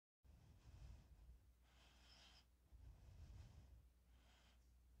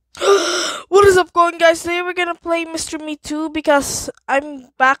What is up going, guys? Today we're gonna play Mr. Me 2 because I'm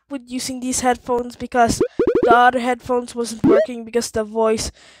back with using these headphones because the other headphones wasn't working because the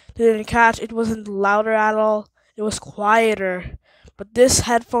voice didn't catch. It wasn't louder at all. It was quieter. But this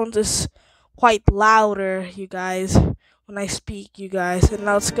headphones is quite louder, you guys, when I speak, you guys. And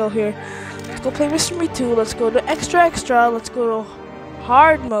now let's go here. Let's go play Mr. Me 2. Let's go to extra. Let's go to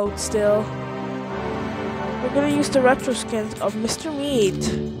hard mode still. We're gonna use the retro skins of Mr.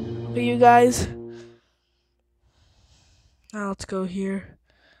 Meat. Okay, you guys. Now let's go here.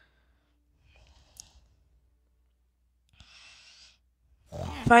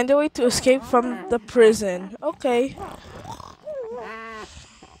 Find a way to escape from the prison. Okay.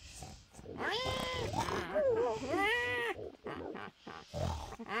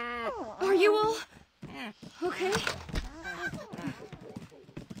 Are you all okay?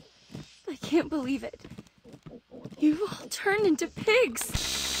 I can't believe it. You all turned into pigs.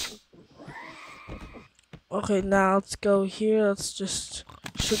 Okay, now let's go here. Let's just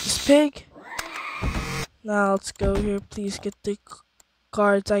shoot this pig. Now let's go here. Please get the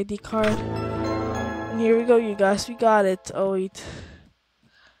ID card. And here we go, you guys. We got it. Oh, wait.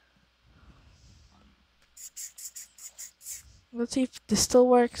 Let's see if this still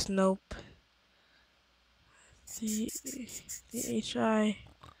works. Nope. The HI.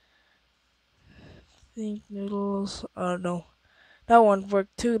 Think noodles. Oh, no. That one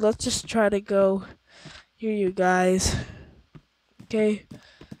worked too. Let's just try to go here, you guys. Okay.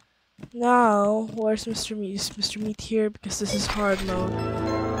 Now, where's Mr. Meat? Is Mr. Meat here? Because this is hard mode.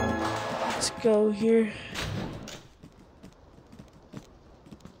 Let's go here.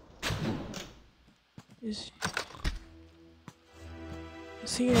 Is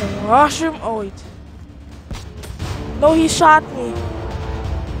he in the washroom? Oh, wait. No, he shot me.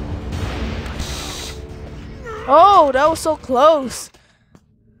 Oh, that was so close.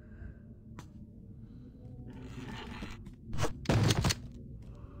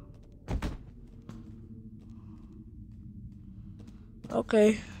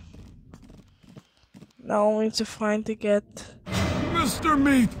 Okay. Now only to find to get Mr.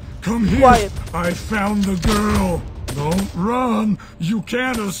 Meat, come here. Quiet. I found the girl. Don't run. You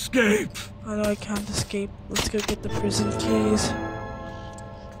can't escape. I know I can't escape. Let's go get the prison keys.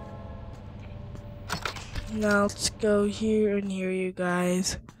 Now let's go here and here, you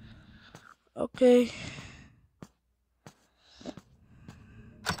guys. Okay.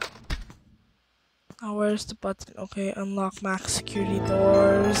 Now where's the button? Okay, unlock max security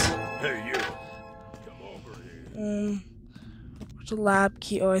doors. Hey, you. Come over here. Where's the lab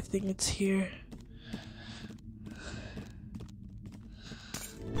key? Oh, I think it's here.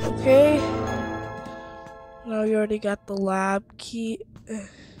 Okay. Now we already got the lab key. I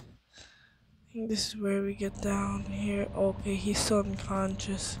think this is where we get down here. Okay, he's still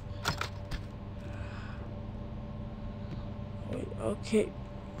unconscious. Wait, okay.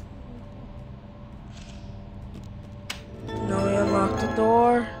 Now we unlock the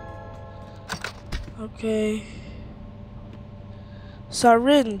door. Okay.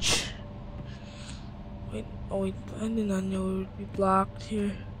 Syringe. Wait, oh wait, I did not know it would be blocked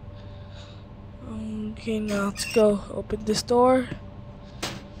here. Okay, now let's go. Open this door.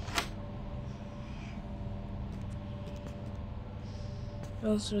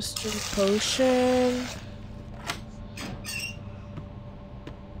 Let's restore potion.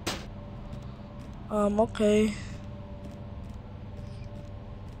 Okay.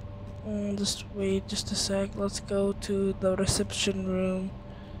 Just wait just a sec. Let's go to the reception room.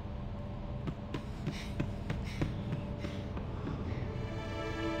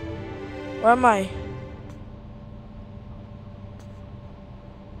 Where am I?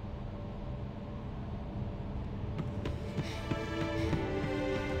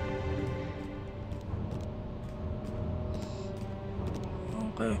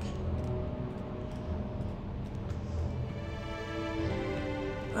 Okay.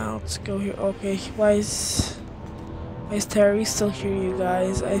 Now let's go here. Okay, why is Terry still here, you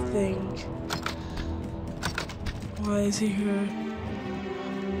guys? I think. Why is he here?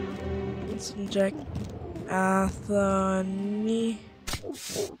 Let's inject Anthony.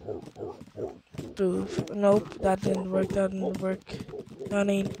 Boof. Nope, that didn't work. That didn't work. That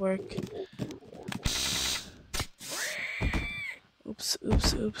ain't work. Oops.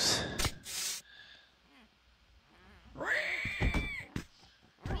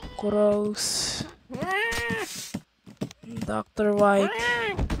 Gross. Dr. White.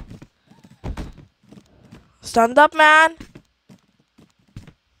 Stand up, man!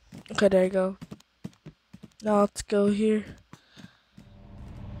 Okay, there you go. Now let's go here.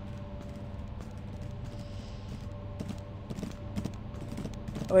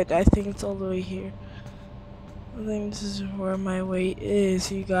 Wait, I think it's all the way here. I think this is where my way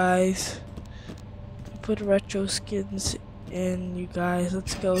is, you guys. Put retro skins in, you guys.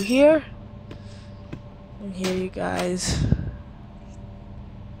 Let's go here. And here, you guys.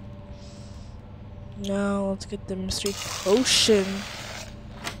 Now, let's get the mystery potion.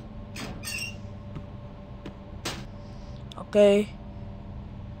 Okay.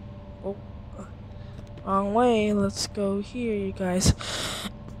 Oh, wrong way. Let's go here, you guys.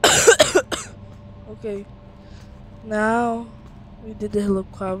 Okay. Now, we did the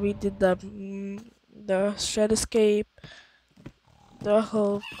helicopter. We did the shed escape, the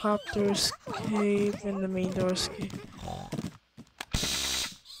helicopter escape, and the main door escape.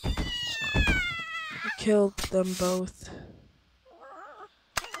 We killed them both.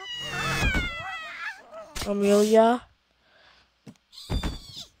 Amelia.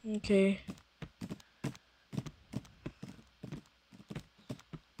 Okay.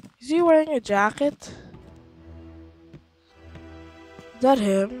 Is he wearing a jacket? Is that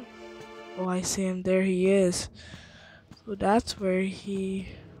him? Oh, I see him. There he is. So that's where he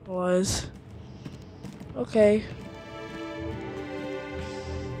was. Okay.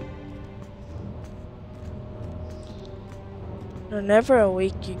 They're never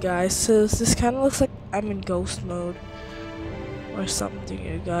awake, you guys. So this kind of looks like I'm in ghost mode. Or something,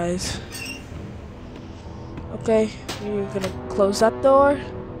 you guys. Okay, we're gonna close that door.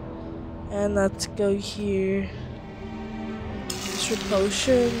 And let's go here. Extra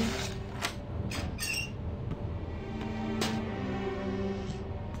potion.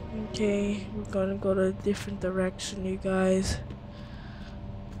 Okay, we're gonna go to a different direction, you guys.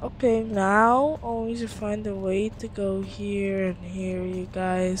 Okay, now always to find a way to go here and here, you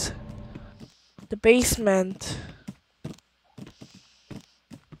guys. The basement.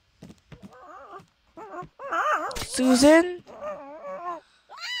 Susan?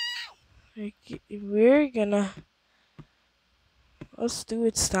 We're gonna... Let's do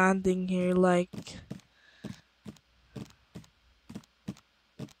it standing here, like...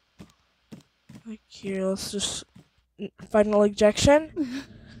 here, let's just... Final ejection.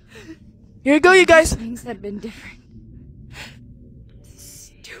 Here you go, you guys! Things had been different.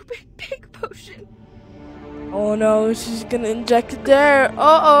 Stupid pig potion. Oh no, she's gonna inject it there.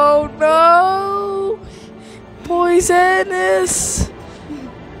 Uh-oh, no! Poisonous!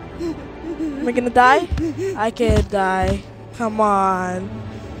 Am I gonna die? I can't die. Come on.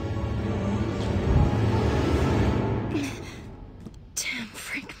 Damn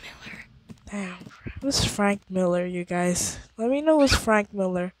Frank Miller. Damn. Who's Frank Miller, you guys? Let me know who's Frank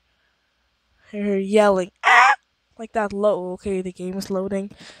Miller. Hear her yelling. Ah! Like that low. Okay, the game is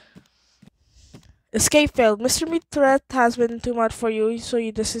loading. Escape failed. Mr. Meat threat has been too much for you, so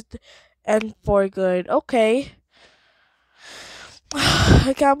you desist and for good. Okay.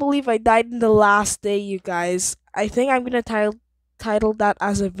 I can't believe I died in the last day, you guys. I think I'm gonna title that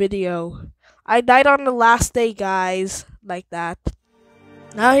as a video. I died on the last day, guys. Like that.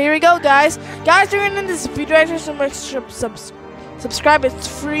 Now here we go, guys. Guys, you're in this video. So make sure subscribe. It's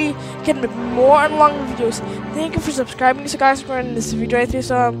free. You can make more and longer videos. Thank you for subscribing. So guys, we're in this video right here.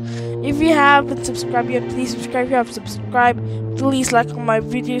 So if you haven't subscribed yet, please subscribe. If you have subscribed, please like on my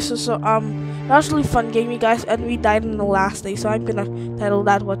videos. So that was a really fun game, you guys. And we died on the last day, so I'm gonna title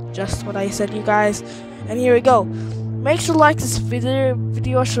that just what I said, you guys. And here we go. Make sure to like this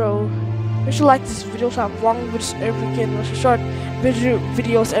video show. Make sure to like this video to have long videos every weekend, or short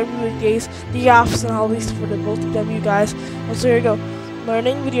videos every weekdays, the offs and all these for the both of them, you guys. And so here we go.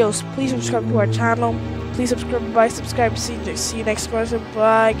 Learning videos. Please subscribe to our channel. Please subscribe. See you next person.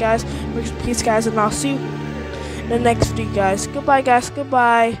 Bye, guys. Peace, guys, and I'll see you in the next video, guys. Goodbye, guys.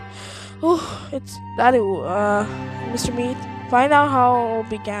 Goodbye. Oh, it's that. Mr. Meat. Find out how it all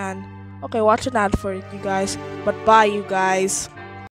began. Okay, watch an ad for it, you guys. But bye, you guys.